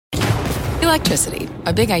Electricity,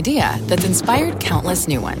 a big idea that's inspired countless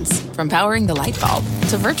new ones. From powering the light bulb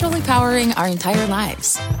to virtually powering our entire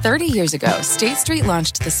lives. 30 years ago, State Street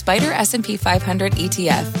launched the Spider S&P 500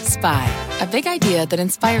 ETF, SPY. A big idea that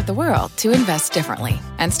inspired the world to invest differently.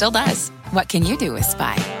 And still does. What can you do with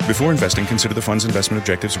SPY? Before investing, consider the fund's investment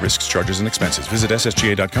objectives, risks, charges, and expenses. Visit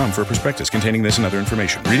ssga.com for a prospectus containing this and other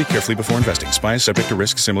information. Read it carefully before investing. SPY is subject to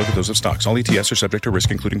risks similar to those of stocks. All ETFs are subject to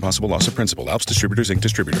risk, including possible loss of principal. Alps Distributors, Inc.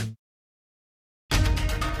 Distributor.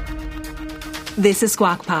 This is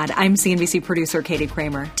Squawk Pod. I'm CNBC producer Katie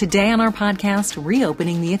Kramer. Today on our podcast,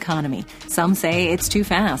 reopening the economy. Some say it's too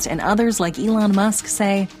fast, and others, like Elon Musk,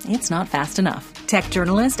 say it's not fast enough. Tech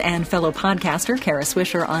journalist and fellow podcaster Kara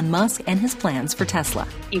Swisher on Musk and his plans for Tesla.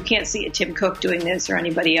 You can't see a Tim Cook doing this or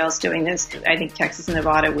anybody else doing this. I think Texas and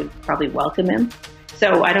Nevada would probably welcome him.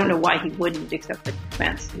 So I don't know why he wouldn't, except for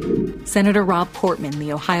defense. Senator Rob Portman,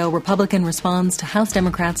 the Ohio Republican, responds to House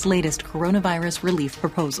Democrats' latest coronavirus relief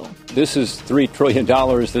proposal. This is $3 trillion.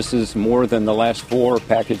 This is more than the last four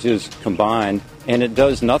packages combined. And it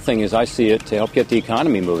does nothing, as I see it, to help get the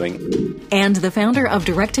economy moving. And the founder of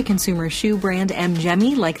direct-to-consumer shoe brand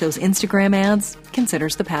Mgemi, like those Instagram ads,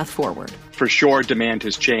 considers the path forward. For sure, demand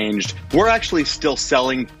has changed. We're actually still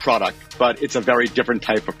selling product, but it's a very different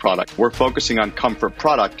type of product. We're focusing on comfort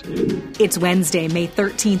product. It's Wednesday, May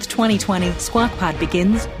 13th, 2020. Squawk Pod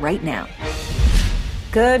begins right now.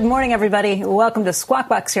 Good morning, everybody. Welcome to Squawk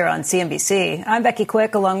Box here on CNBC. I'm Becky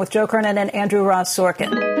Quick, along with Joe Kernan and Andrew Ross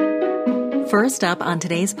Sorkin. First up on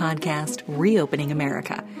today's podcast, Reopening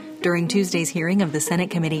America. During Tuesday's hearing of the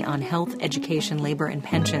Senate Committee on Health, Education, Labor, and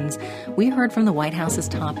Pensions, we heard from the White House's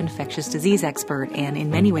top infectious disease expert and,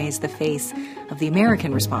 in many ways, the face of the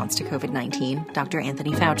American response to COVID-19, Dr.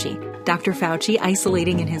 Anthony Fauci. Dr. Fauci,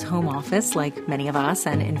 isolating in his home office like many of us,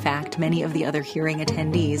 and in fact, many of the other hearing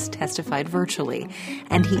attendees testified virtually.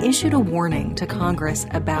 And he issued a warning to Congress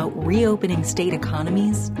about reopening state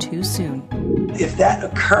economies too soon. If that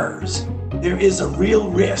occurs, there is a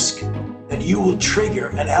real risk that you will trigger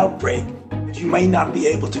an outbreak that you may not be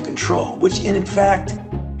able to control, which in fact,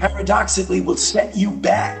 paradoxically, will set you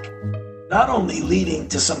back, not only leading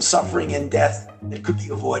to some suffering and death that could be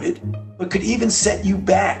avoided, but could even set you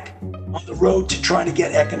back on the road to trying to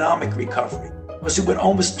get economic recovery, because it would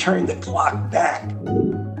almost turn the clock back.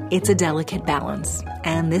 It's a delicate balance.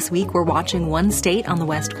 And this week, we're watching one state on the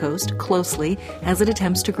West Coast closely as it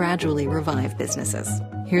attempts to gradually revive businesses.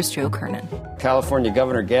 Here's Joe Kernan. California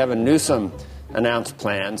Governor Gavin Newsom announced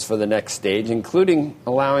plans for the next stage, including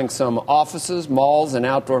allowing some offices, malls, and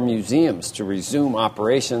outdoor museums to resume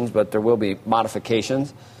operations, but there will be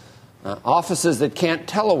modifications. Offices that can't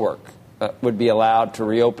telework would be allowed to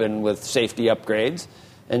reopen with safety upgrades,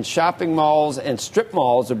 and shopping malls and strip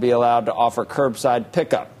malls would be allowed to offer curbside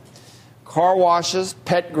pickup. Car washes,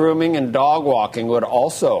 pet grooming, and dog walking would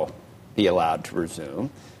also be allowed to resume.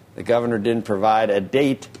 The governor didn't provide a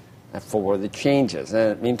date for the changes.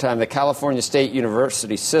 And in the meantime, the California State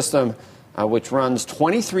University system, which runs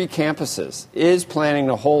 23 campuses, is planning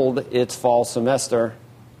to hold its fall semester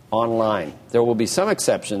online. There will be some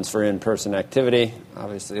exceptions for in-person activity,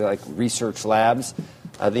 obviously like research labs.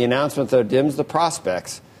 The announcement, though, dims the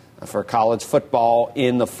prospects for college football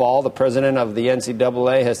in the fall. The president of the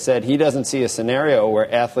NCAA has said he doesn't see a scenario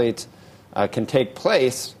where athletes can take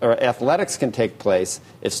place, or athletics can take place,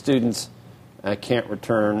 if students can't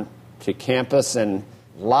return to campus. And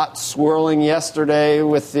a lot swirling yesterday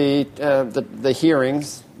with the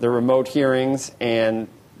hearings, the remote hearings, and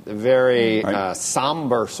the very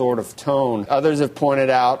somber sort of tone. Others have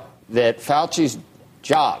pointed out that Fauci's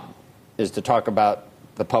job is to talk about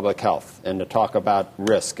the public health and to talk about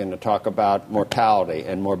risk and to talk about mortality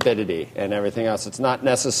and morbidity and everything else. It's not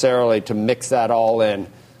necessarily to mix that all in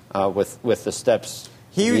with the steps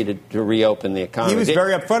needed to reopen the economy. He was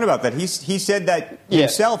very upfront about that. He said that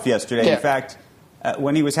himself yesterday. Yeah. In fact,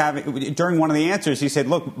 when he was during one of the answers, he said,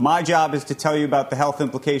 look, my job is to tell you about the health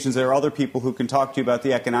implications. There are other people who can talk to you about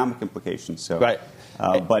the economic implications. So, right.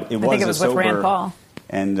 But it I think it was with Rand Paul.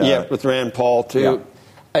 And with Rand Paul, too.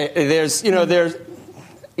 Yeah. There's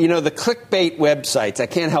the clickbait websites, I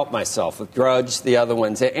can't help myself, with Drudge, the other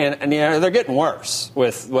ones, and they're getting worse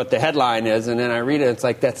with what the headline is, and then I read it, it's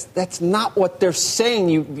like, that's not what they're saying.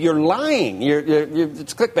 You're lying.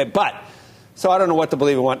 It's clickbait. But, so I don't know what to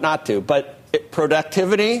believe and what not to, but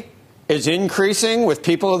productivity is increasing with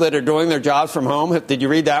people that are doing their jobs from home. Did you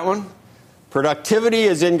read that one? Productivity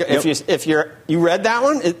is in. Yep. If you read that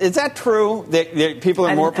one, is that true? That people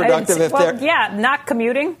are more productive if they're not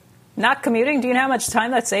commuting. Not commuting. Do you know how much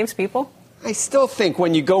time that saves people? I still think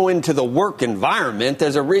when you go into the work environment,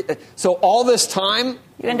 there's so all this time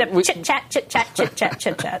you end up chit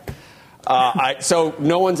chat. So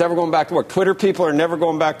no one's ever going back to work. Twitter people are never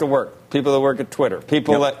going back to work. People that work at Twitter.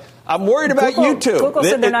 People that I'm worried about YouTube. Google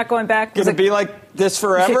said they're not going back. Going to be like this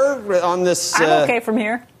forever on this. I'm okay from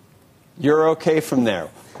here. You're okay from there.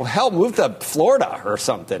 Well, hell, move to Florida or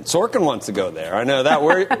something. Sorkin wants to go there. I know that.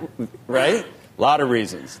 Right? A lot of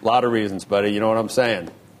reasons, buddy. You know what I'm saying?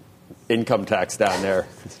 Income tax down there.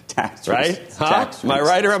 Tax, right? Tax am I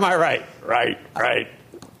right or am I right? Right.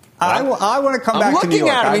 I want to come back to New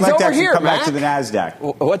York. I'd like to actually come back to the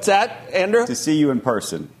NASDAQ. What's that, Andrew? To see you in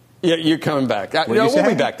person. Yeah, you're coming back. We'll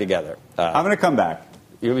be back together. I'm going to come back.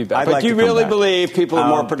 You'll be back. But you really believe people are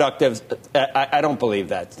more productive? I don't believe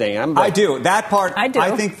that thing. I do. That part, I do.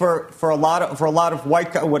 I think for a lot of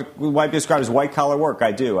what might be described as white collar work,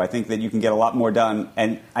 I do. I think that you can get a lot more done,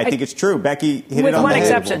 and I think it's true. Becky hit it on the head. With one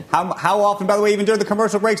exception. How often, by the way, even during the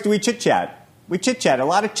commercial breaks, do we chit chat? We chit chat. A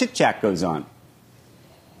lot of chit chat goes on.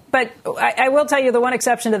 But I will tell you the one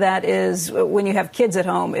exception to that is when you have kids at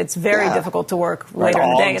home, it's very difficult to work later in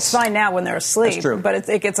the day. It's fine now when they're asleep, That's true. But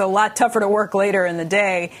it gets a lot tougher to work later in the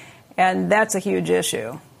day, and that's a huge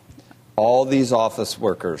issue. All these office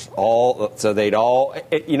workers, so they'd all,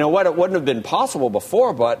 you know what, it wouldn't have been possible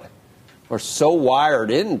before, but we're so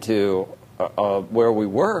wired into where we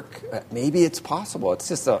work, maybe it's possible. It's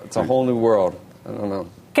just it's a whole new world. I don't know.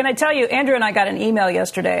 Can I tell you, Andrew and I got an email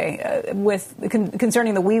yesterday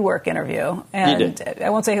concerning the WeWork interview, and you did. I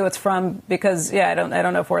won't say who it's from because, I don't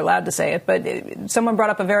know if we're allowed to say it, but someone brought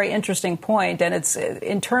up a very interesting point, and it's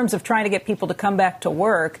in terms of trying to get people to come back to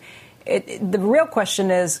work. The real question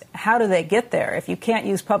is, how do they get there? If you can't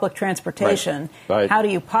use public transportation, Right. How do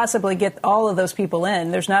you possibly get all of those people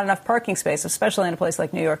in? There's not enough parking space, especially in a place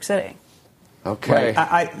like New York City. Okay.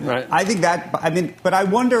 I think that, but I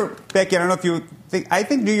wonder, Becky, I don't know if you think, I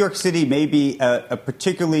think New York City may be a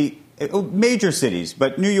particularly, major cities,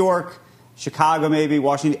 but New York, Chicago maybe,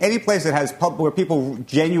 Washington, any place that has where people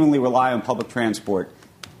genuinely rely on public transport,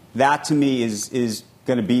 that to me is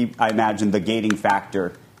going to be, I imagine, the gating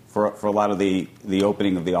factor for a lot of the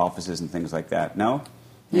opening of the offices and things like that. No?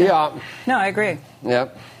 Yeah. No, I agree. Yeah.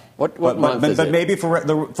 What month is but it? maybe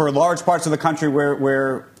for large parts of the country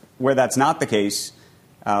where that's not the case,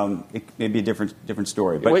 it may be a different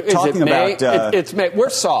story. But talking about it's May. We're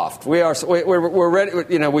soft. We're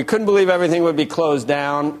ready. We couldn't believe everything would be closed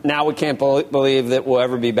down. Now we can't believe that we'll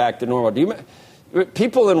ever be back to normal.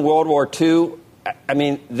 People in World War II, I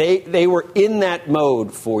mean, they were in that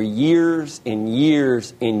mode for years and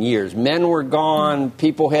years and years. Men were gone.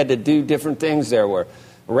 People had to do different things. There were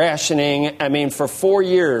rationing. I mean, for 4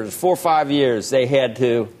 or 5 years, they had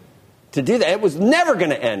to do that. It was never going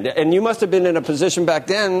to end. And you must have been in a position back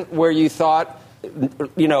then where you thought,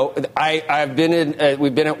 I've been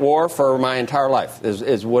we've been at war for my entire life,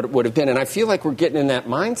 is what it would have been. And I feel like we're getting in that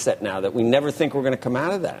mindset now that we never think we're going to come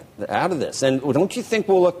out of this. And don't you think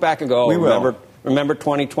we'll look back and go, remember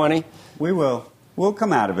 2020? We will. We'll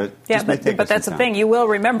come out of it. Yeah, but that's the thing. You will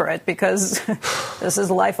remember it because this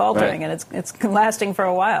is life-altering, and it's lasting for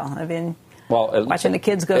a while. I mean, watching the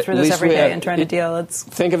kids go through this every day and trying to deal.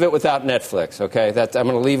 Think of it without Netflix, okay? I'm going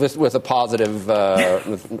to leave this with a positive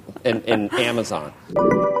in Amazon.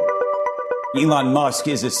 Elon Musk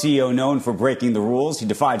is a CEO known for breaking the rules. He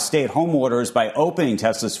defied stay-at-home orders by opening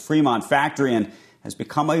Tesla's Fremont factory and has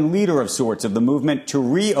become a leader of sorts of the movement to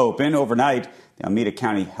reopen. Overnight, the Alameda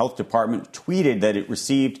County Health Department tweeted that it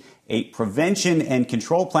received a prevention and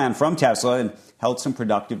control plan from Tesla and held some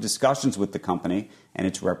productive discussions with the company and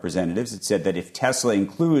its representatives. It said that if Tesla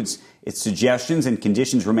includes its suggestions and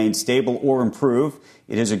conditions remain stable or improve,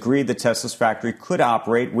 it has agreed that Tesla's factory could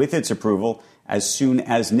operate with its approval as soon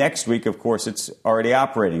as next week. Of course, it's already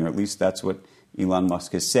operating, or at least that's what Elon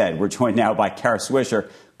Musk has said. We're joined now by Kara Swisher,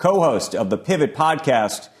 co-host of the Pivot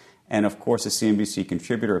podcast, and of course a CNBC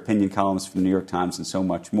contributor, opinion columnist for the New York Times, and so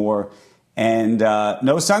much more. And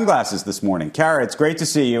no sunglasses this morning. Kara, it's great to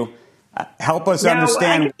see you. Help us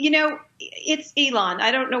understand. It's Elon.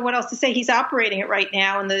 I don't know what else to say. He's operating it right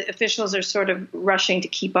now, and the officials are sort of rushing to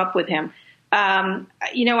keep up with him. I'm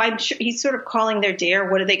sure he's sort of calling their dare.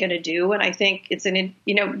 What are they going to do? And I think it's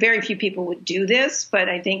very few people would do this, but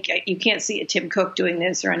I think you can't see a Tim Cook doing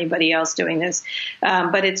this or anybody else doing this.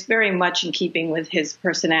 But it's very much in keeping with his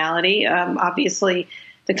personality. Obviously,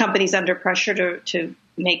 the company's under pressure to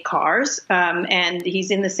make cars, and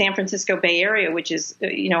he's in the San Francisco Bay Area, which is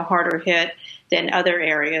harder hit than other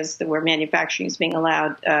areas where manufacturing is being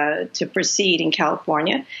allowed to proceed in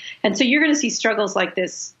California. And so you're going to see struggles like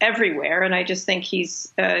this everywhere. And I just think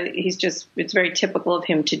it's very typical of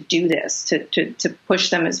him to do this, to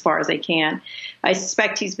push them as far as they can. I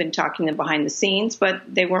suspect he's been talking them behind the scenes, but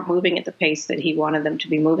they weren't moving at the pace that he wanted them to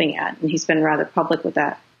be moving at. And he's been rather public with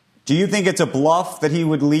that. Do you think it's a bluff that he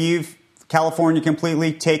would leave California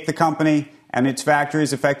completely, take the company and its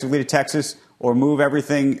factories effectively to Texas, or move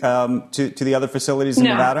everything to the other facilities in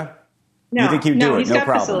Nevada? No, you think he'd do it? He's no got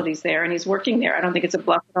problem. facilities there, and he's working there. I don't think it's a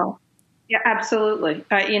bluff at all. Yeah, absolutely.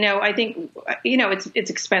 I think, it's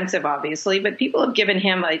expensive, obviously, but people have given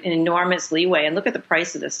him an enormous leeway. And look at the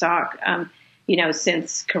price of the stock,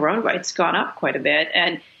 since coronavirus, it's gone up quite a bit.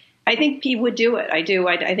 And I think he would do it. I do.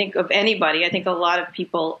 I think of anybody. I think a lot of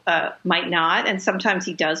people might not. And sometimes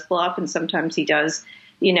he does bluff, and sometimes he does,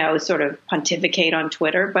 sort of pontificate on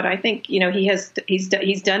Twitter. But I think,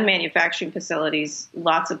 he's done manufacturing facilities,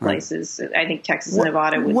 lots of places. Right. I think Texas and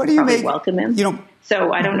Nevada would probably welcome him.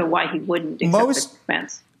 So I don't know why he wouldn't, except the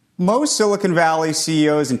expense. Most Silicon Valley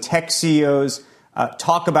CEOs and tech CEOs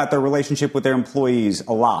talk about their relationship with their employees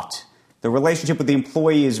a lot. The relationship with the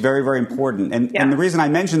employee is very, very important. And the reason I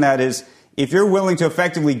mention that is if you're willing to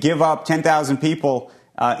effectively give up 10,000 people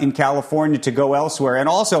in California to go elsewhere, and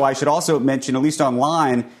also I should also mention, at least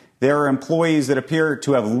online, there are employees that appear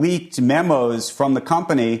to have leaked memos from the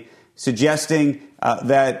company suggesting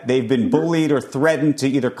that they've been bullied or threatened to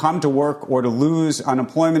either come to work or to lose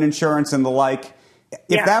unemployment insurance and the like.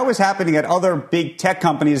 If that was happening at other big tech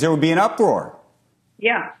companies, there would be an uproar.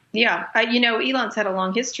 Yeah. Elon's had a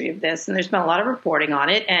long history of this, and there's been a lot of reporting on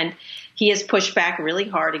it, and he has pushed back really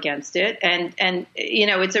hard against it. And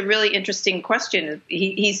it's a really interesting question.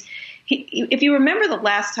 If you remember the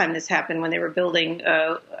last time this happened, when they were building,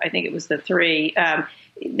 I think it was the 3,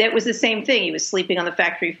 that was the same thing. He was sleeping on the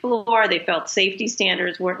factory floor. They felt safety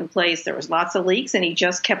standards weren't in place. There was lots of leaks, and he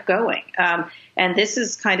just kept going. And this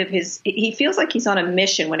is kind of he feels like he's on a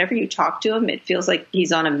mission. Whenever you talk to him, it feels like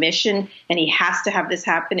he's on a mission, and he has to have this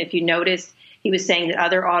happen. If you noticed, he was saying that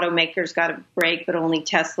other automakers got a break, but only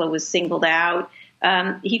Tesla was singled out.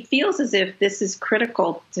 He feels as if this is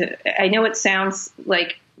critical I know it sounds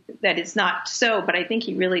like that it's not so, but I think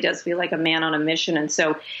he really does feel like a man on a mission. And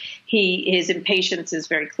so his impatience is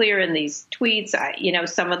very clear in these tweets.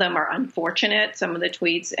 Some of them are unfortunate, some of the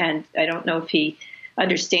tweets, and I don't know if he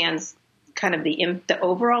understands kind of the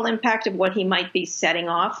overall impact of what he might be setting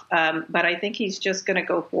off. But I think he's just going to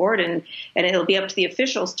go forward, and it'll be up to the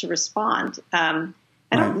officials to respond. I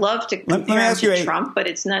don't love to compare him to Trump, but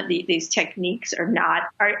it's not. These techniques are not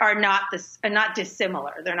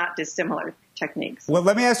dissimilar. They're not dissimilar techniques. Well,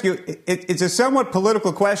 let me ask you. It's a somewhat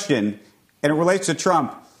political question, and it relates to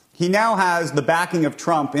Trump. He now has the backing of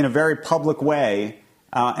Trump in a very public way,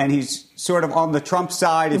 and he's sort of on the Trump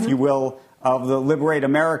side, if you will, of the Liberate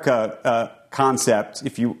America concept.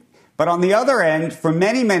 But on the other end, for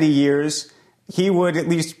many, many years, he would at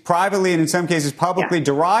least privately and in some cases publicly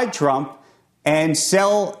deride Trump and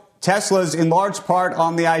sell Teslas in large part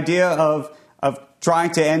on the idea of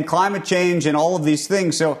trying to end climate change and all of these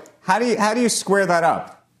things. So how do you square that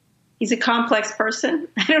up? He's a complex person.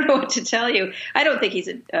 I don't know what to tell you. I don't think he's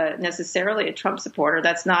necessarily a Trump supporter.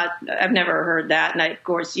 I've never heard that. And of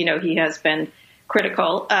course, he has been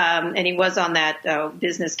critical. And he was on that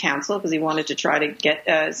business council because he wanted to try to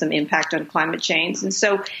get some impact on climate change. And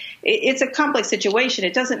so it's a complex situation.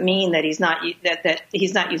 It doesn't mean that he's not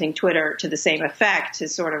using Twitter to the same effect to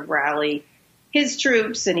sort of rally his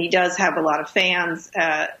troops. And he does have a lot of fans.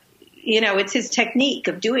 It's his technique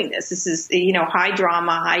of doing this. This is, high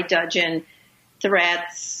drama, high dudgeon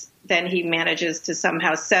threats. Then he manages to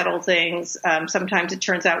somehow settle things. Sometimes it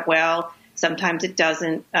turns out well. Sometimes it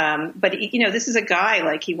doesn't. But, this is a guy,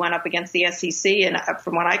 like, he went up against the SEC, and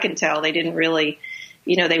from what I can tell, they didn't really,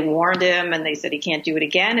 they warned him and they said he can't do it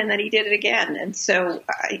again, and then he did it again. And so,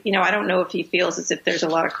 I don't know if he feels as if there's a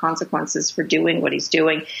lot of consequences for doing what he's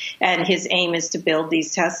doing. And his aim is to build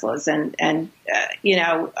these Teslas. And he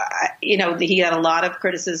had a lot of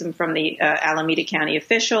criticism from the Alameda County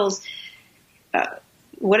officials.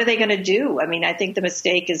 What are they going to do? I mean, I think the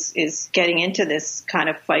mistake is getting into this kind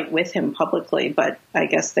of fight with him publicly, but I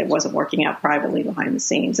guess that wasn't working out privately behind the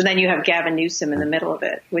scenes. And then you have Gavin Newsom in the middle of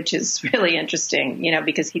it, which is really interesting,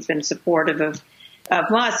 because he's been supportive of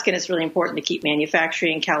Musk, and it's really important to keep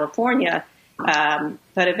manufacturing in California.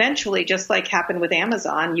 But eventually, just like happened with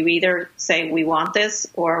Amazon, you either say we want this,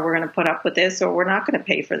 or we're going to put up with this, or we're not going to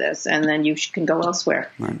pay for this, and then you can go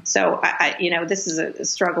elsewhere. Right. So, this is a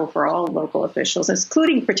struggle for all local officials,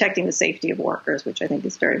 including protecting the safety of workers, which I think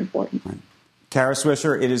is very important. Right. Kara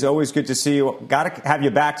Swisher, it is always good to see you. Got to have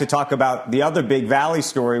you back to talk about the other big Valley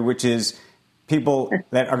story, which is people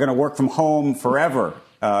that are going to work from home forever.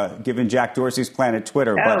 Given Jack Dorsey's plan at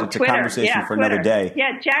Twitter, but it's a conversation for another day.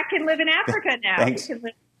 Yeah, Jack can live in Africa now. Thanks.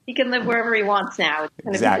 He can live wherever he wants now. It's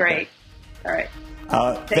going to be great. All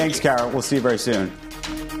right. Thanks, Kara. We'll see you very soon.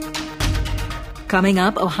 Coming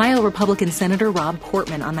up, Ohio Republican Senator Rob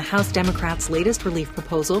Portman on the House Democrats' latest relief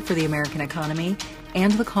proposal for the American economy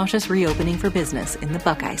and the cautious reopening for business in the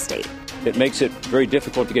Buckeye State. It makes it very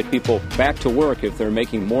difficult to get people back to work if they're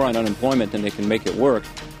making more on unemployment than they can make it work.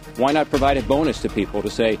 Why not provide a bonus to people to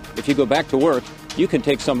say, if you go back to work, you can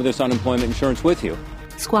take some of this unemployment insurance with you?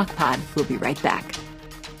 Squawk Pod will be right back.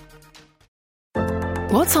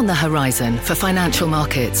 What's on the horizon for financial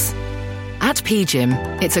markets? At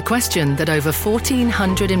PGIM, it's a question that over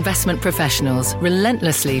 1,400 investment professionals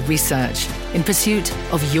relentlessly research in pursuit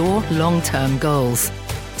of your long-term goals.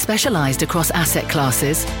 Specialized across asset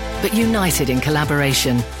classes, but united in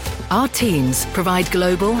collaboration, our teams provide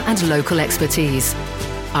global and local expertise.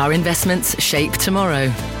 Our investments shape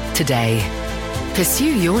tomorrow, today.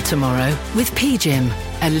 Pursue your tomorrow with PGIM,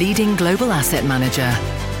 a leading global asset manager.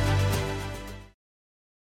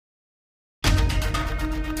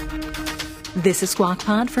 This is Squawk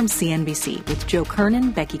Pod from CNBC with Joe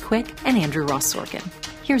Kernan, Becky Quick, and Andrew Ross Sorkin.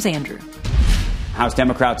 Here's Andrew. House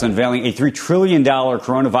Democrats unveiling a $3 trillion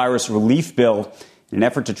coronavirus relief bill in an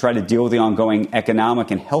effort to try to deal with the ongoing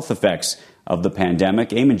economic and health effects of the pandemic.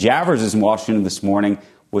 Eamon Javers is in Washington this morning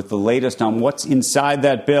with the latest on what's inside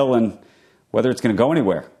that bill and whether it's going to go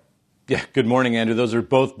anywhere. Yeah, good morning, Andrew. Those are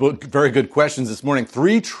both very good questions this morning.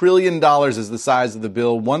 $3 trillion is the size of the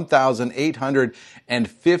bill,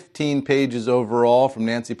 1,815 pages overall from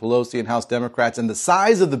Nancy Pelosi and House Democrats. And the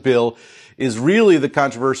size of the bill is really the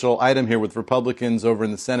controversial item here with Republicans over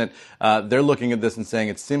in the Senate. They're looking at this and saying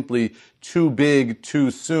it's simply too big,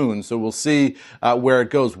 too soon. So we'll see where it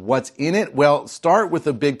goes. What's in it? Well, start with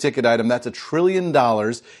a big ticket item. That's $1 trillion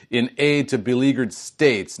in aid to beleaguered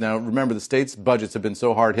states. Now, remember, the states' budgets have been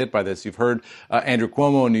so hard hit by this. You've heard Andrew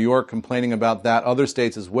Cuomo in New York complaining about that, other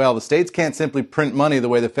states as well. The states can't simply print money the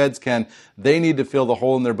way the feds can. They need to fill the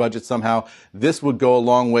hole in their budget somehow. This would go a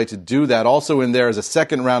long way to do that. Also in there is a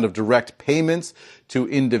second round of direct payments to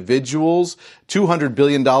individuals, $200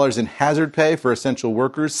 billion in hazard pay for essential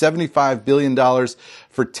workers, $75 billion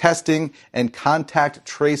for testing and contact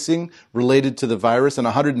tracing related to the virus, and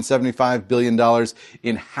 $175 billion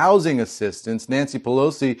in housing assistance. Nancy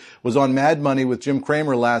Pelosi was on Mad Money with Jim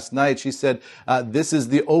Cramer last night. She said this is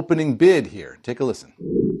the opening bid here. Take a listen.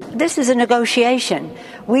 This is a negotiation.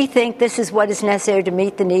 We think this is what is necessary to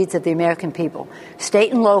meet the needs of the American people.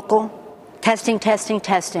 State and local, testing,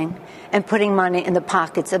 and putting money in the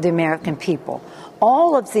pockets of the American people.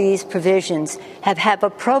 All of these provisions have a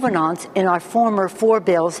provenance in our former 4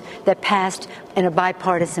 bills that passed in a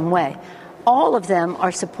bipartisan way. All of them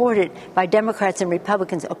are supported by Democrats and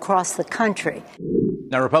Republicans across the country.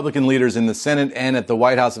 Now, Republican leaders in the Senate and at the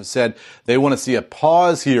White House have said they want to see a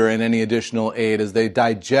pause here in any additional aid as they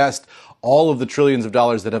digest all of the trillions of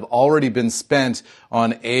dollars that have already been spent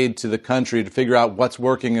on aid to the country to figure out what's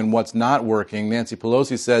working and what's not working. Nancy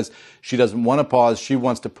Pelosi says she doesn't want to pause. She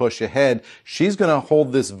wants to push ahead. She's going to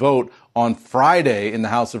hold this vote on Friday in the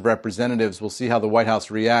House of Representatives. We'll see how the White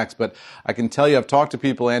House reacts. But I can tell you, I've talked to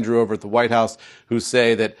people, Andrew, over at the White House who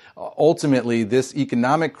say that ultimately this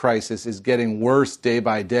economic crisis is getting worse day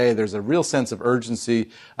by day. There's a real sense of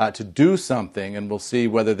urgency to do something, and we'll see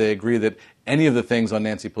whether they agree that any of the things on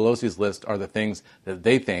Nancy Pelosi's list are the things that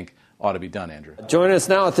they think ought to be done, Andrew. Join us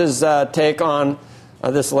now with his take on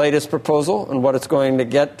this latest proposal and what it's going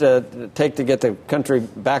to take to get the country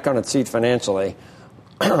back on its feet financially.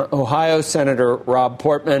 Ohio Senator Rob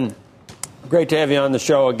Portman, great to have you on the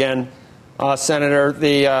show again. Senator,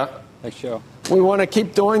 Thanks, Joe. We want to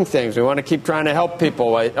keep doing things. We want to keep trying to help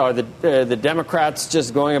people. Are the Democrats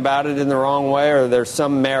just going about it in the wrong way, or there's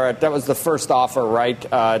some merit? That was the first offer, right,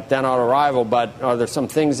 then on arrival. But are there some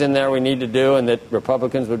things in there we need to do and that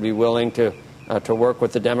Republicans would be willing to work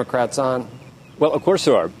with the Democrats on? Well, of course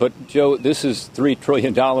there are. But, Joe, this is $3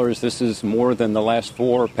 trillion. This is more than the last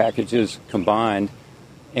 4 packages combined.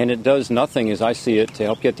 And it does nothing, as I see it, to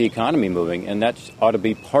help get the economy moving. And that ought to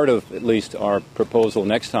be part of at least our proposal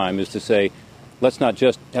next time, is to say, let's not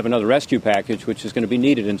just have another rescue package, which is going to be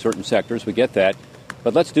needed in certain sectors. We get that.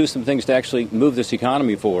 But let's do some things to actually move this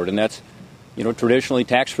economy forward. And that's, traditionally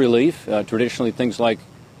tax relief, traditionally things like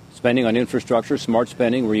spending on infrastructure, smart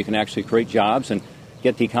spending, where you can actually create jobs and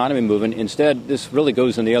get the economy moving. Instead, this really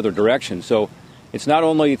goes in the other direction. So it's not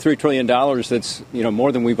only $3 trillion that's,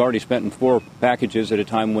 more than we've already spent in 4 packages at a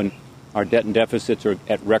time when our debt and deficits are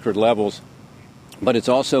at record levels, but it's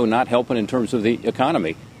also not helping in terms of the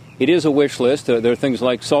economy. It is a wish list. There are things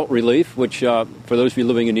like salt relief, which for those of you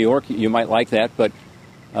living in New York, you might like that, but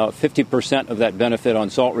 50% of that benefit on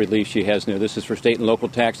salt relief she has there, this is for state and local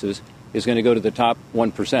taxes, is going to go to the top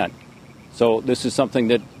 1%. So this is something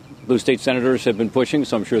that blue state senators have been pushing,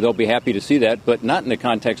 so I'm sure they'll be happy to see that, but not in the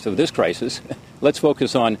context of this crisis. let's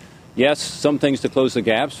focus on, yes, some things to close the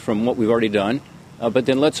gaps from what we've already done, but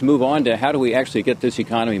then let's move on to how do we actually get this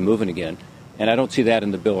economy moving again. And I don't see that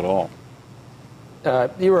in the bill at all.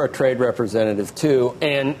 You were a trade representative, too,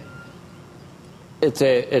 and it's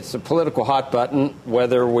a political hot button,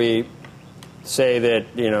 whether we say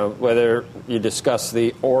that, whether you discuss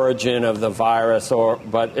the origin of the virus,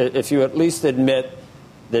 but if you at least admit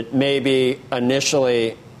that maybe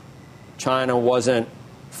initially China wasn't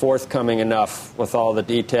forthcoming enough with all the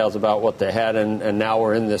details about what they had, and now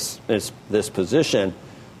we're in this position.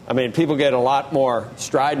 I mean, people get a lot more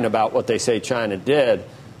strident about what they say China did.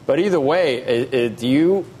 But either way, do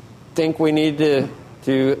you think we need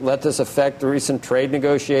to let this affect the recent trade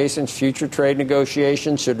negotiations, future trade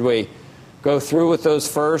negotiations? Should we go through with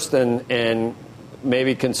those first and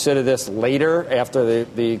maybe consider this later after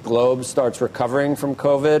the globe starts recovering from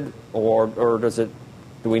COVID? Or do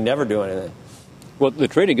we never do anything? Well, the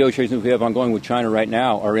trade negotiations we have ongoing with China right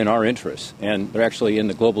now are in our interests, and they're actually in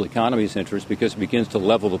the global economy's interest because it begins to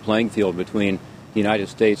level the playing field between the United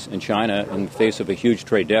States and China in the face of a huge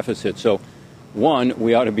trade deficit. So, one,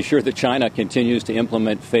 we ought to be sure that China continues to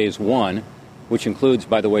implement phase one, which includes,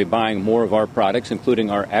 by the way, buying more of our products,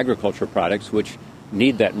 including our agriculture products, which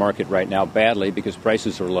need that market right now badly because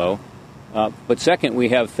prices are low. But second, we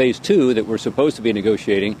have phase two that we're supposed to be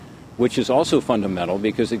negotiating, which is also fundamental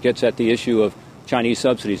because it gets at the issue of Chinese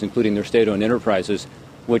subsidies, including their state-owned enterprises,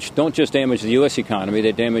 which don't just damage the U.S. economy,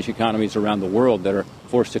 they damage economies around the world that are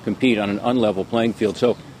forced to compete on an unlevel playing field.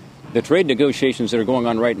 So the trade negotiations that are going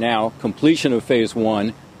on right now, completion of phase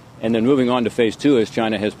one, and then moving on to phase two, as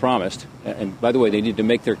China has promised. And by the way, they need to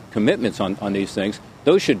make their commitments on these things.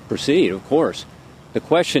 Those should proceed, of course. The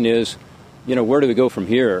question is, where do we go from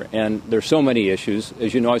here? And there's so many issues.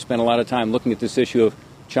 As you know, I spent a lot of time looking at this issue of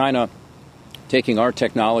China taking our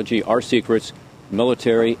technology, our secrets,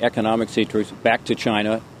 military, economic secrets back to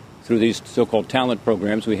China through these so-called talent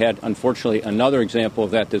programs. We had, unfortunately, another example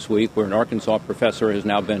of that this week where an Arkansas professor has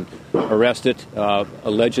now been arrested,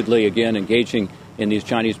 allegedly, again, engaging in these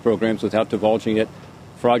Chinese programs without divulging it,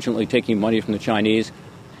 fraudulently taking money from the Chinese.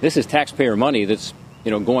 This is taxpayer money that's,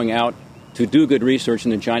 going out to do good research,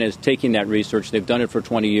 and then China is taking that research. They've done it for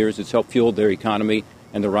 20 years. It's helped fuel their economy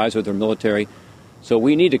and the rise of their military. So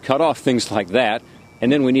we need to cut off things like that.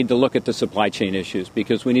 And then we need to look at the supply chain issues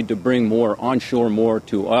because we need to bring more onshore, more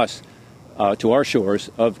to us, to our shores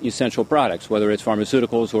of essential products, whether it's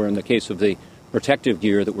pharmaceuticals or in the case of the protective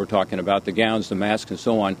gear that we're talking about, the gowns, the masks, and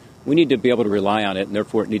so on. We need to be able to rely on it, and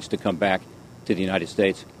therefore it needs to come back to the United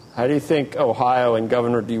States. How do you think Ohio and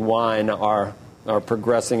Governor DeWine are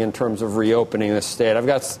progressing in terms of reopening the state? I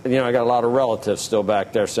got a lot of relatives still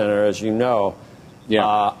back there, Senator, as you know.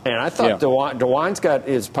 Yeah. And I thought DeWine's got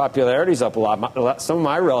his popularity's up a lot. Some of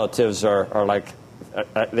my relatives are like,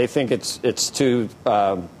 they think it's too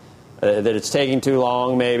that it's taking too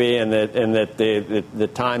long, maybe, and that the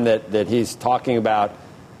time that he's talking about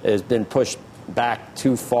has been pushed back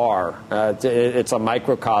too far. It's a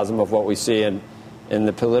microcosm of what we see in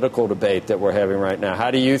the political debate that we're having right now.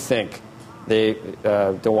 How do you think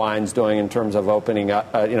DeWine's doing in terms of opening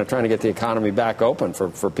up, trying to get the economy back open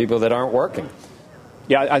for people that aren't working?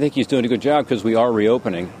 Yeah, I think he's doing a good job because we are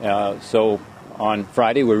reopening. So on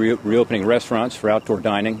Friday, we're reopening restaurants for outdoor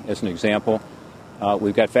dining, as an example.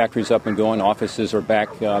 We've got factories up and going. Offices are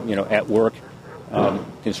back, at work.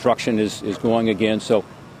 Construction is going again. So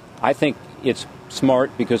I think it's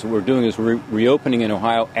smart because what we're doing is we're reopening in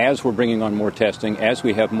Ohio as we're bringing on more testing, as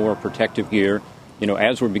we have more protective gear,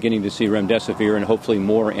 as we're beginning to see remdesivir and hopefully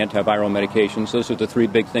more antiviral medications. Those are the three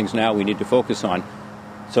big things now we need to focus on.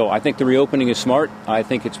 So I think the reopening is smart. I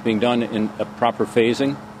think it's being done in a proper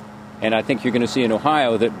phasing. And I think you're going to see in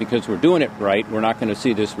Ohio that because we're doing it right, we're not going to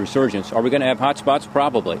see this resurgence. Are we going to have hot spots?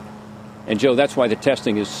 Probably. And, Joe, that's why the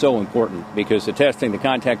testing is so important, because the testing, the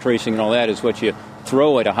contact tracing and all that is what you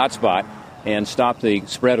throw at a hot spot and stop the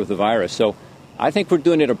spread of the virus. So I think we're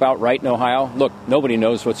doing it about right in Ohio. Look, nobody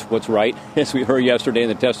knows what's right. As we heard yesterday in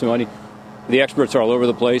the testimony, the experts are all over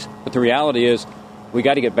the place. But the reality is, we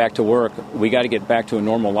got to get back to work. We got to get back to a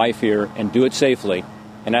normal life here and do it safely.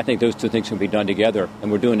 And I think those two things can be done together,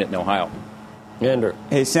 and we're doing it in Ohio. Andrew.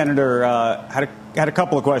 Hey, Senator, had a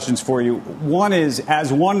couple of questions for you. One is,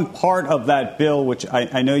 as one part of that bill, which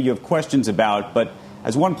I know you have questions about, but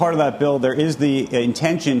as one part of that bill, there is the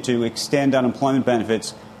intention to extend unemployment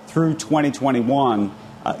benefits through 2021.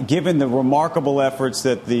 Given the remarkable efforts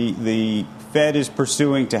that the Fed is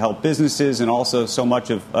pursuing to help businesses and also so much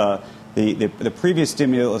of the previous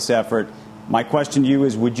stimulus effort, my question to you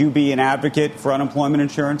is, would you be an advocate for unemployment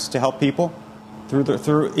insurance to help people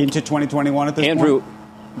through into 2021 at this point?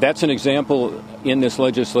 That's an example in this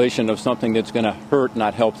legislation of something that's going to hurt,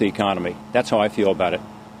 not help the economy. That's how I feel about it.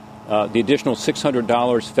 The additional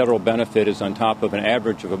 $600 federal benefit is on top of an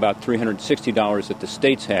average of about $360 that the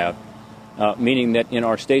states have, meaning that in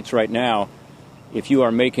our states right now, if you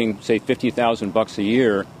are making, say, $50,000 a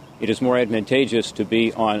year, it is more advantageous to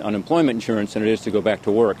be on unemployment insurance than it is to go back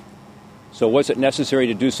to work. So was it necessary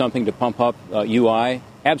to do something to pump up UI?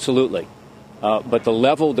 Absolutely. But the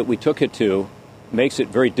level that we took it to makes it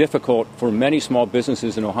very difficult for many small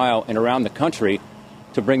businesses in Ohio and around the country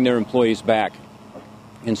to bring their employees back.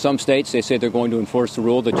 In some states, they say they're going to enforce the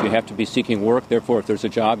rule that you have to be seeking work. Therefore, if there's a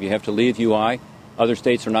job, you have to leave UI. Other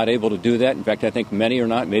states are not able to do that. In fact, I think many are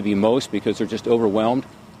not, maybe most, because they're just overwhelmed.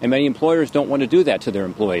 And many employers don't want to do that to their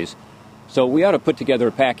employees. So we ought to put together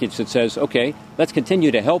a package that says, okay, let's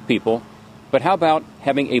continue to help people, but how about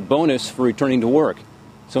having a bonus for returning to work?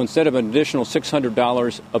 So instead of an additional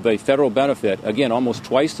 $600 of a federal benefit, again, almost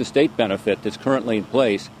twice the state benefit that's currently in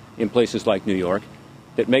place in places like New York,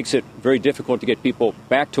 that makes it very difficult to get people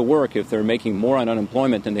back to work if they're making more on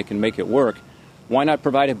unemployment than they can make it work. Why not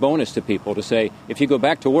provide a bonus to people to say, if you go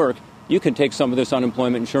back to work, you can take some of this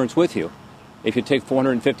unemployment insurance with you. If you take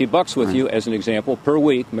 $450 with you, as an example, per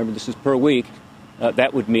week, remember this is per week,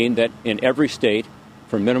 that would mean that in every state,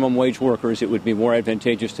 for minimum wage workers, it would be more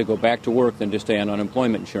advantageous to go back to work than to stay on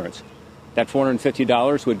unemployment insurance. That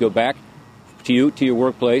 $450 would go back to you, to your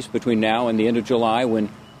workplace, between now and the end of July when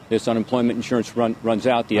this unemployment insurance runs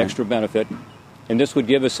out, the extra benefit. And this would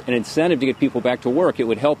give us an incentive to get people back to work. It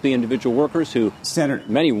would help the individual workers who,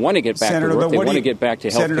 many want to get back to work. They want to get back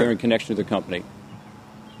to health care in connection to their company.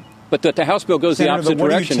 But the House bill goes the opposite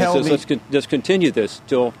direction. It says let's continue this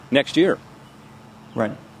till next year.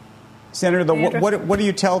 Right. Senator, what do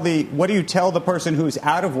you tell the person who's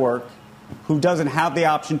out of work, who doesn't have the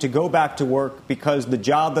option to go back to work because the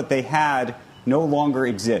job that they had no longer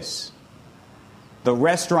exists? The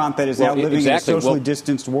restaurant that is now living in a socially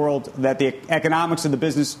distanced world, that the economics of the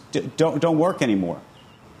business don't work anymore.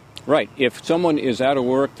 Right. If someone is out of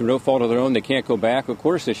work through no fault of their own, they can't go back, of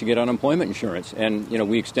course they should get unemployment insurance. And,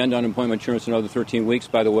 we extend unemployment insurance another 13 weeks,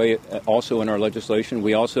 by the way, also in our legislation.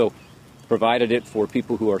 We also provided it for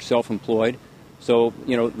people who are self-employed. So,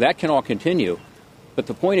 that can all continue. But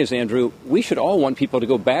the point is, Andrew, we should all want people to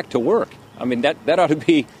go back to work. I mean, that ought to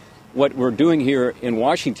be what we're doing here in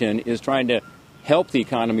Washington, is trying to help the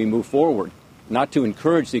economy move forward, not to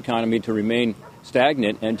encourage the economy to remain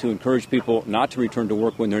stagnant and to encourage people not to return to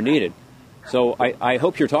work when they're needed. So I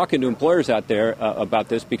hope you're talking to employers out there about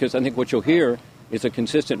this, because I think what you'll hear is a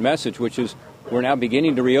consistent message, which is we're now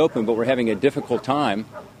beginning to reopen, but we're having a difficult time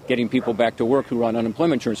getting people back to work who are on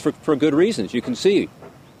unemployment insurance for good reasons. You can see,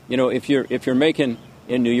 if you're making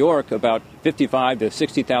in New York about $55,000 to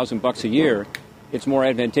 $60,000 a year, it's more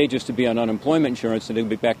advantageous to be on unemployment insurance than to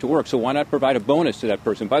be back to work. So why not provide a bonus to that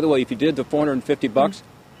person? By the way, if you did the $450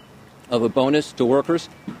 of a bonus to workers,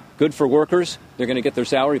 good for workers. They're going to get their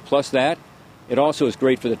salary plus that. It also is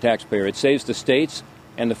great for the taxpayer. It saves the states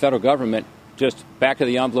and the federal government, just back of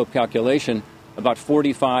the envelope calculation, about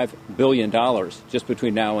 $45 billion just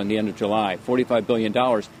between now and the end of July. $45 billion.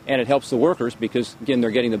 And it helps the workers because, again,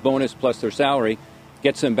 they're getting the bonus plus their salary,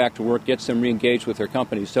 gets them back to work, gets them re-engaged with their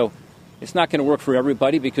companies. So it's not going to work for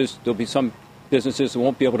everybody, because there'll be some businesses that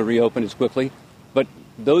won't be able to reopen as quickly. But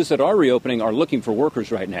those that are reopening are looking for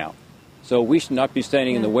workers right now. So we should not be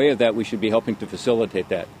standing in the way of that. We should be helping to facilitate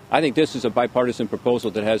that. I think this is a bipartisan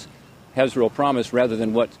proposal that has real promise, rather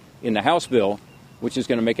than what's in the House bill, which is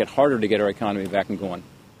going to make it harder to get our economy back and going.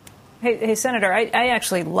 Hey, Senator, I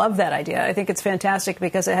actually love that idea. I think it's fantastic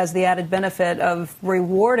because it has the added benefit of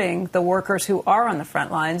rewarding the workers who are on the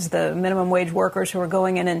front lines, the minimum wage workers who are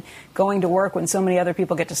going in and going to work when so many other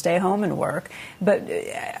people get to stay home and work. But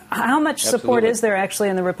how much support is there actually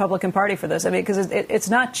in the Republican Party for this? I mean, because it's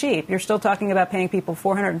not cheap. You're still talking about paying people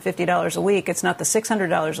 $450 a week. It's not the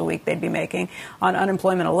 $600 a week they'd be making on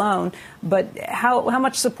unemployment alone. But how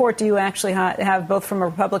much support do you actually have, both from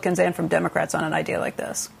Republicans and from Democrats, on an idea like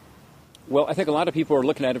this? Well, I think a lot of people are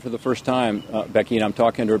looking at it for the first time, Becky, and I'm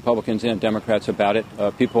talking to Republicans and Democrats about it.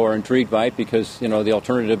 People are intrigued by it because, the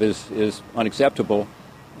alternative is unacceptable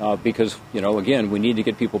because, again, we need to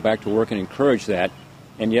get people back to work and encourage that,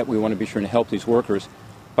 and yet we want to be sure to help these workers.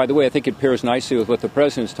 By the way, I think it pairs nicely with what the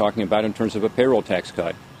president's talking about in terms of a payroll tax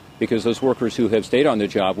cut, because those workers who have stayed on their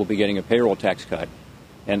job will be getting a payroll tax cut,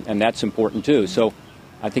 and that's important, too. So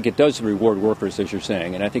I think it does reward workers, as you're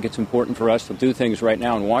saying, and I think it's important for us to do things right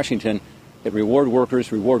now in Washington that reward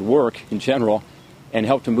workers, reward work in general, and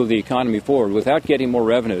help to move the economy forward without getting more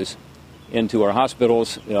revenues into our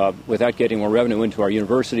hospitals, without getting more revenue into our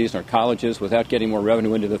universities and our colleges, without getting more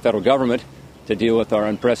revenue into the federal government to deal with our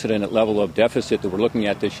unprecedented level of deficit that we're looking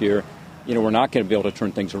at this year, we're not going to be able to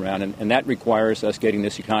turn things around. And that requires us getting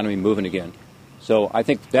this economy moving again. So I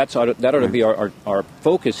think that ought to be our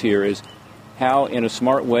focus here, is how, in a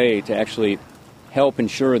smart way, to actually help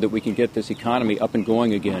ensure that we can get this economy up and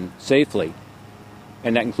going again safely.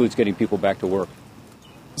 And that includes getting people back to work.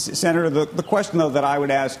 Senator, the question, though, that I would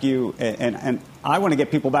ask you, and I want to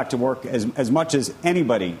get people back to work as much as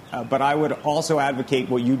anybody, but I would also advocate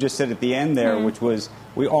what you just said at the end there, which was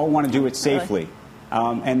we all want to do it safely.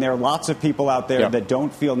 And there are lots of people out there that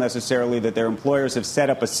don't feel necessarily that their employers have set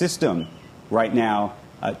up a system right now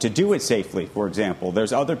to do it safely, for example.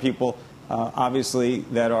 There's other people, obviously,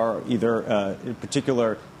 that are either a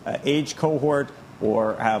particular age cohort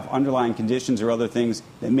or have underlying conditions or other things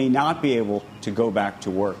that may not be able to go back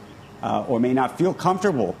to work or may not feel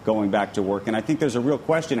comfortable going back to work. And I think there's a real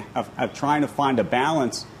question of trying to find a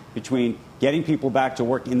balance between getting people back to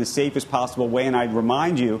work in the safest possible way. And I'd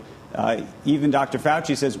remind you, even Dr.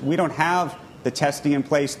 Fauci says we don't have the testing in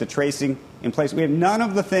place, the tracing in place. We have none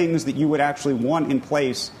of the things that you would actually want in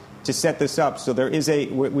place to set this up. So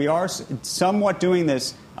we are somewhat doing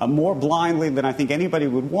this more blindly than I think anybody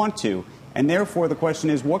would want to. And therefore, the question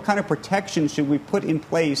is, what kind of protection should we put in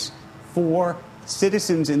place for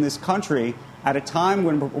citizens in this country at a time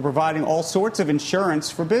when we're providing all sorts of insurance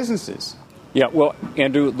for businesses? Yeah, well,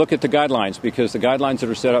 Andrew, look at the guidelines, because the guidelines that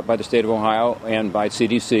are set up by the state of Ohio and by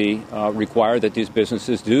CDC require that these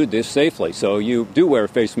businesses do this safely. So you do wear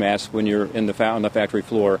face masks when you're on the factory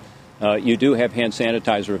floor. You do have hand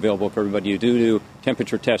sanitizer available for everybody. You do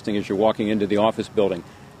temperature testing as you're walking into the office building.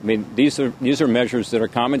 I mean, these are measures that are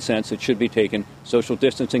common sense that should be taken. Social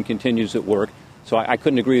distancing continues at work. So I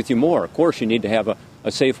couldn't agree with you more. Of course, you need to have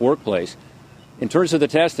a safe workplace. In terms of the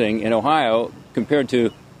testing in Ohio, compared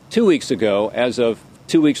to 2 weeks ago, as of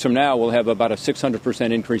 2 weeks from now, we'll have about a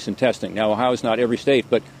 600% increase in testing. Now, Ohio is not every state,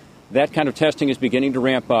 but that kind of testing is beginning to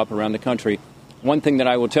ramp up around the country. One thing that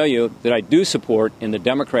I will tell you that I do support in the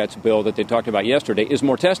Democrats' bill that they talked about yesterday is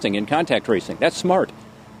more testing and contact tracing. That's smart.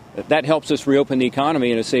 That helps us reopen the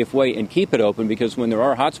economy in a safe way and keep it open, because when there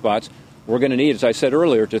are hot spots, we're going to need, as I said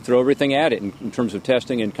earlier, to throw everything at it in terms of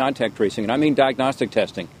testing and contact tracing. And I mean diagnostic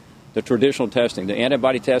testing, the traditional testing. The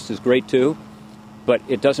antibody test is great, too, but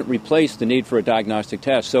it doesn't replace the need for a diagnostic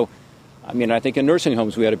test. So, I mean, I think in nursing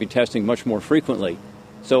homes we ought to be testing much more frequently.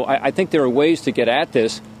 So I think there are ways to get at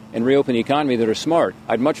this and reopen the economy that are smart.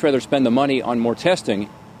 I'd much rather spend the money on more testing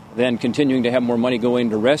than continuing to have more money go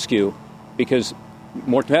into rescue, because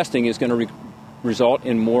more testing is going to result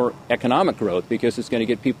in more economic growth, because it's going to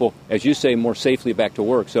get people, as you say, more safely back to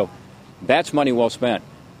work. So that's money well spent.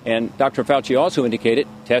 And Dr. Fauci also indicated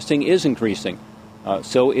testing is increasing.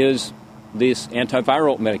 So is this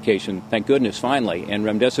antiviral medication, thank goodness, finally. And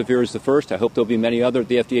remdesivir is the first. I hope there'll be many other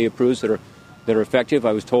the FDA approves that are effective.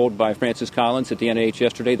 I was told by Francis Collins at the NIH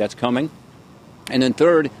yesterday that's coming. And then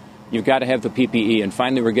third, you've got to have the PPE, and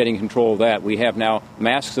finally we're getting control of that. We have now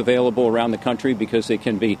masks available around the country because they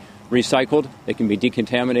can be recycled. They can be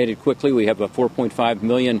decontaminated quickly. We have a 4.5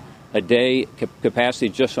 million a day capacity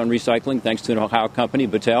just on recycling, thanks to an Ohio company,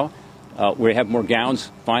 Battelle. We have more gowns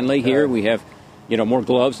finally here. We have more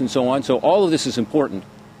gloves and so on. So all of this is important.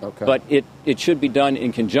 Okay. But it should be done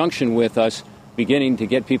in conjunction with us beginning to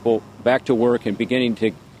get people back to work and beginning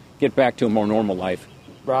to get back to a more normal life.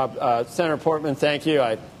 Rob, Senator Portman, thank you.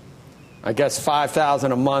 I guess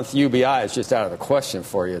 $5,000 a month UBI is just out of the question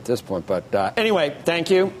for you at this point. But anyway, thank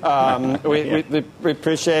you. We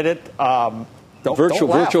appreciate it.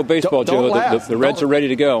 Virtual baseball, Joe. The Reds are ready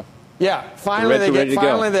to go. Yeah, finally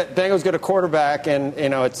the Bengals get a quarterback, and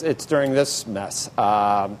it's during this mess.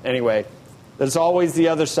 Anyway, there's always the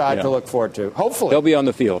other side to look forward to. Hopefully, they'll be on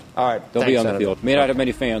the field. All right, they'll be on the field. May not have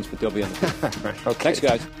many fans, but they'll be on the field. Right. Okay. Thanks,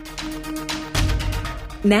 guys.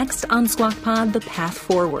 Next on Squawk Pod, the path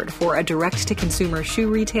forward for a direct-to-consumer shoe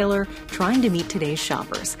retailer trying to meet today's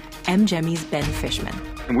shoppers. MGemmy's Ben Fishman.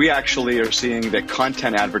 And we actually are seeing that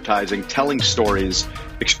content advertising, telling stories,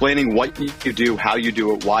 explaining what you do, how you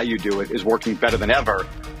do it, why you do it, is working better than ever.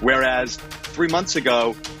 Whereas 3 months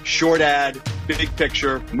ago, short ad, big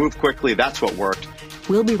picture, move quickly, that's what worked.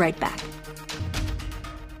 We'll be right back.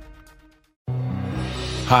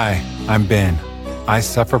 Hi, I'm Ben. I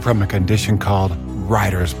suffer from a condition called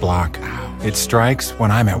writer's block. It strikes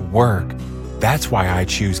when I'm at work. That's why I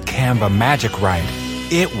choose Canva Magic Write.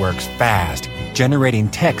 It works fast, generating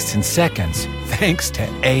text in seconds, thanks to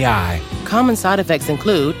AI. Common side effects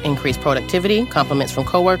include increased productivity, compliments from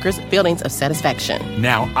coworkers, feelings of satisfaction.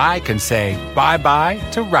 Now I can say bye-bye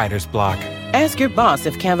to writer's block. Ask your boss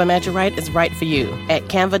if Canva Magic Write is right for you at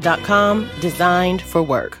canva.com, designed for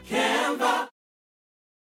work.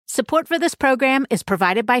 Support for this program is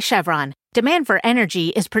provided by Chevron. Demand for energy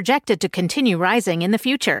is projected to continue rising in the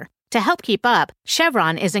future. To help keep up,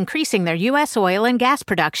 Chevron is increasing their U.S. oil and gas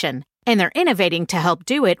production, and they're innovating to help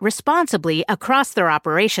do it responsibly across their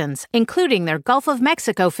operations, including their Gulf of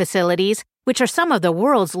Mexico facilities, which are some of the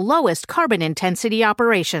world's lowest carbon intensity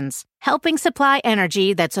operations, helping supply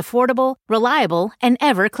energy that's affordable, reliable, and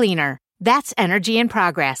ever cleaner. That's energy in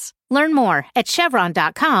progress. Learn more at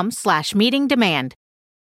chevron.com/meeting demand.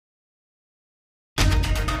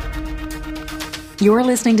 You're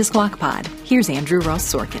listening to Squawk Pod. Here's Andrew Ross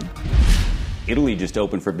Sorkin. Italy just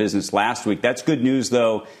opened for business last week. That's good news,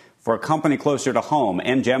 though, for a company closer to home.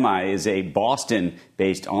 M. Gemmi is a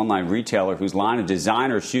Boston-based online retailer whose line of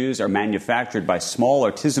designer shoes are manufactured by small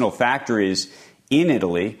artisanal factories in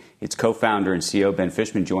Italy. Its co-founder and CEO, Ben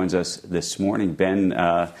Fishman, joins us this morning. Ben,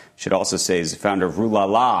 should also say, is the founder of Rue La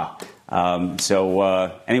La.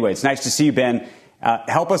 Anyway, it's nice to see you, Ben.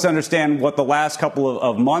 Help us understand what the last couple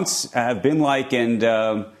of months have been like and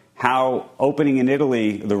how opening in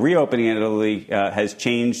Italy, the reopening in Italy, has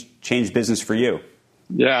changed business for you.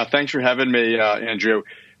 Yeah, thanks for having me, Andrew.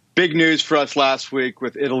 Big news for us last week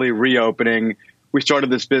with Italy reopening. We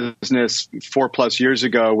started this business 4+ years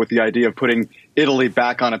ago with the idea of putting Italy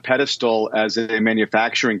back on a pedestal as a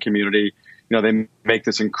manufacturing community. You know, they make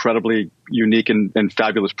this incredibly unique and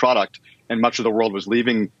fabulous product, and much of the world was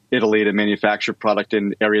leaving Italy to manufacture product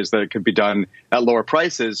in areas that it could be done at lower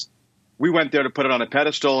prices. We went there to put it on a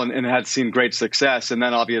pedestal and had seen great success, and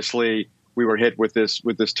then obviously we were hit with this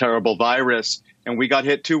terrible virus, and we got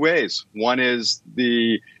hit two ways. One is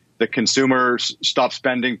the consumers stopped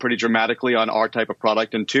spending pretty dramatically on our type of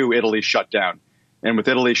product, and two, Italy shut down. And with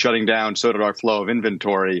Italy shutting down, so did our flow of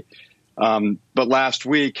inventory. But last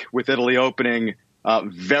week, with Italy opening,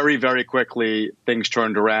 very, very quickly, things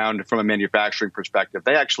turned around from a manufacturing perspective.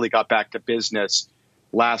 They actually got back to business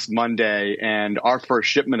last Monday, and our first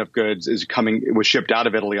shipment of goods was shipped out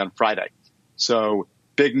of Italy on Friday. So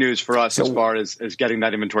big news for us as far as getting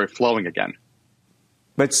that inventory flowing again.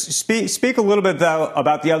 But speak a little bit, though,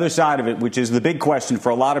 about the other side of it, which is the big question for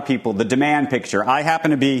a lot of people, the demand picture. I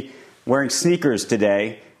happen to be wearing sneakers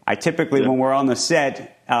today. I typically, when we're on the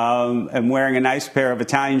set, am wearing a nice pair of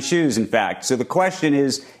Italian shoes, in fact. So the question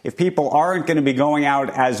is, if people aren't going to be going out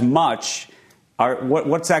as much,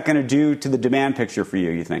 what's that going to do to the demand picture for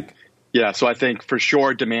you think? Yeah, so I think for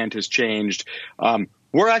sure demand has changed.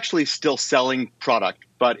 We're actually still selling product,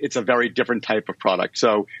 but it's a very different type of product.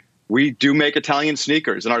 So we do make Italian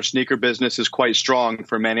sneakers, and our sneaker business is quite strong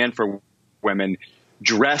for men and for women.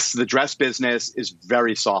 The dress business is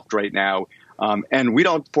very soft right now, and we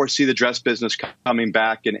don't foresee the dress business coming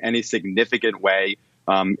back in any significant way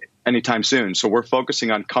anytime soon. So we're focusing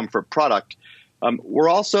on comfort product. We're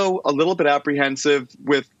also a little bit apprehensive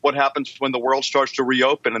with what happens when the world starts to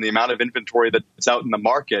reopen and the amount of inventory that's out in the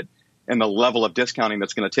market and the level of discounting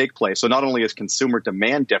that's going to take place. So not only is consumer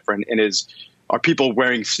demand different and are people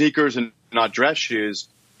wearing sneakers and not dress shoes,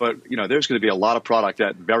 but there's going to be a lot of product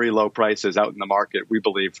at very low prices out in the market, we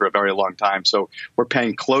believe, for a very long time. So we're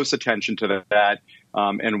paying close attention to that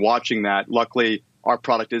and watching that. Luckily, our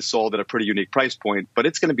product is sold at a pretty unique price point, but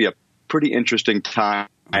it's going to be a pretty interesting time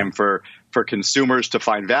for consumers to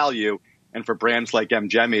find value and for brands like M.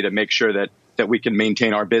 Gemmi to make sure that we can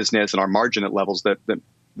maintain our business and our margin at levels that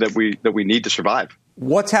we need to survive.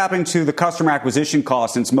 What's happening to the customer acquisition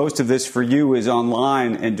cost, since most of this for you is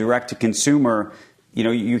online and direct to consumer?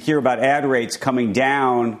 You hear about ad rates coming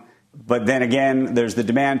down, but then again, there's the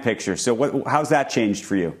demand picture. So how's that changed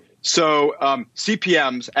for you? So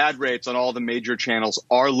CPMs, ad rates on all the major channels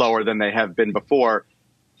are lower than they have been before.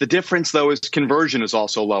 The difference, though, is conversion is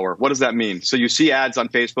also lower. What does that mean? So you see ads on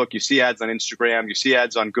Facebook, you see ads on Instagram, you see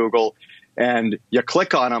ads on Google, and you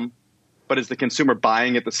click on them, but is the consumer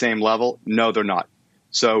buying at the same level? No, they're not.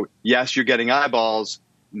 So yes, you're getting eyeballs.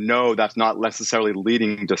 No, that's not necessarily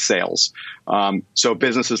leading to sales. So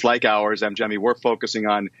businesses like ours, M. Gemmi, we're focusing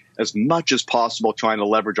on as much as possible trying to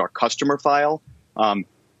leverage our customer file.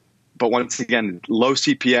 But once again, low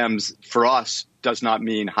CPMs for us does not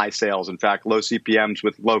mean high sales. In fact, low CPMs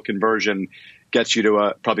with low conversion gets you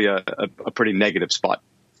to probably a pretty negative spot.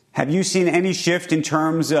 Have you seen any shift in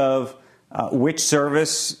terms of which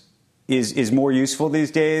service is more useful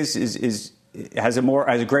these days? Has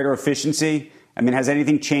a greater efficiency? I mean, has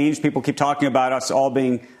anything changed? People keep talking about us all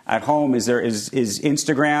being at home. Is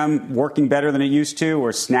Instagram working better than it used to,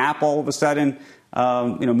 or Snap all of a sudden,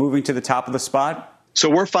 moving to the top of the spot? So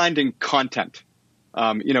we're finding content.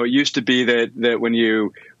 It used to be that when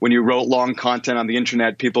you wrote long content on the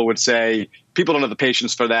internet, people would say people don't have the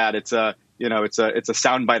patience for that. It's a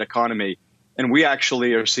soundbite economy. And we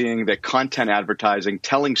actually are seeing that content advertising,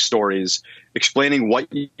 telling stories, explaining what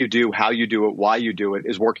you do, how you do it, why you do it,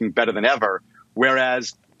 is working better than ever.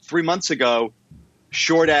 Whereas 3 months ago,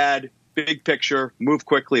 short ad, big picture, move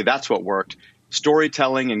quickly, that's what worked.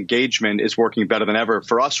 Storytelling, engagement is working better than ever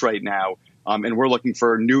for us right now. And we're looking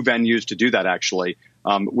for new venues to do that, actually,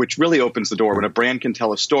 which really opens the door. When a brand can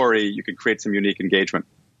tell a story, you can create some unique engagement.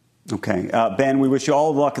 Okay. Ben, we wish you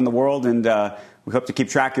all the luck in the world, and we hope to keep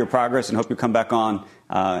track of your progress and hope you come back on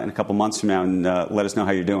in a couple months from now and let us know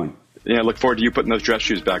how you're doing. Yeah, look forward to you putting those dress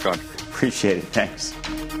shoes back on. Appreciate it. Thanks.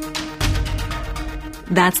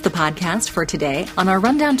 That's the podcast for today. On our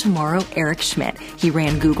rundown tomorrow, Eric Schmidt. He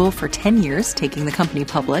ran Google for 10 years, taking the company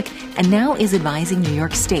public, and now is advising New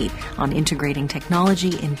York State on integrating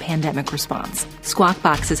technology in pandemic response. Squawk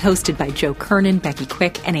Box is hosted by Joe Kernan, Becky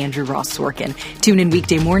Quick, and Andrew Ross Sorkin. Tune in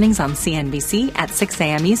weekday mornings on CNBC at 6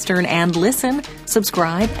 a.m. Eastern and listen,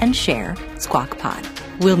 subscribe, and share Squawk Pod.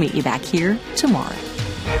 We'll meet you back here tomorrow.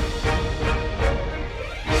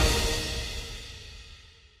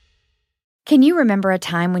 Can you remember a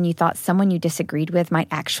time when you thought someone you disagreed with might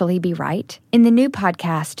actually be right? In the new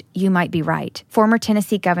podcast, You Might Be Right, former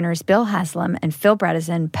Tennessee Governors Bill Haslam and Phil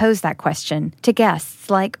Bredesen pose that question to guests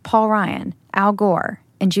like Paul Ryan, Al Gore,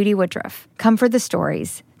 and Judy Woodruff. Come for the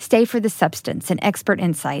stories, stay for the substance and expert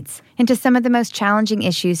insights into some of the most challenging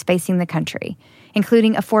issues facing the country,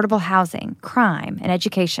 including affordable housing, crime, and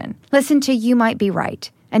education. Listen to You Might Be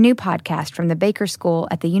Right, a new podcast from the Baker School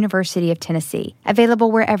at the University of Tennessee,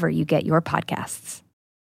 available wherever you get your podcasts.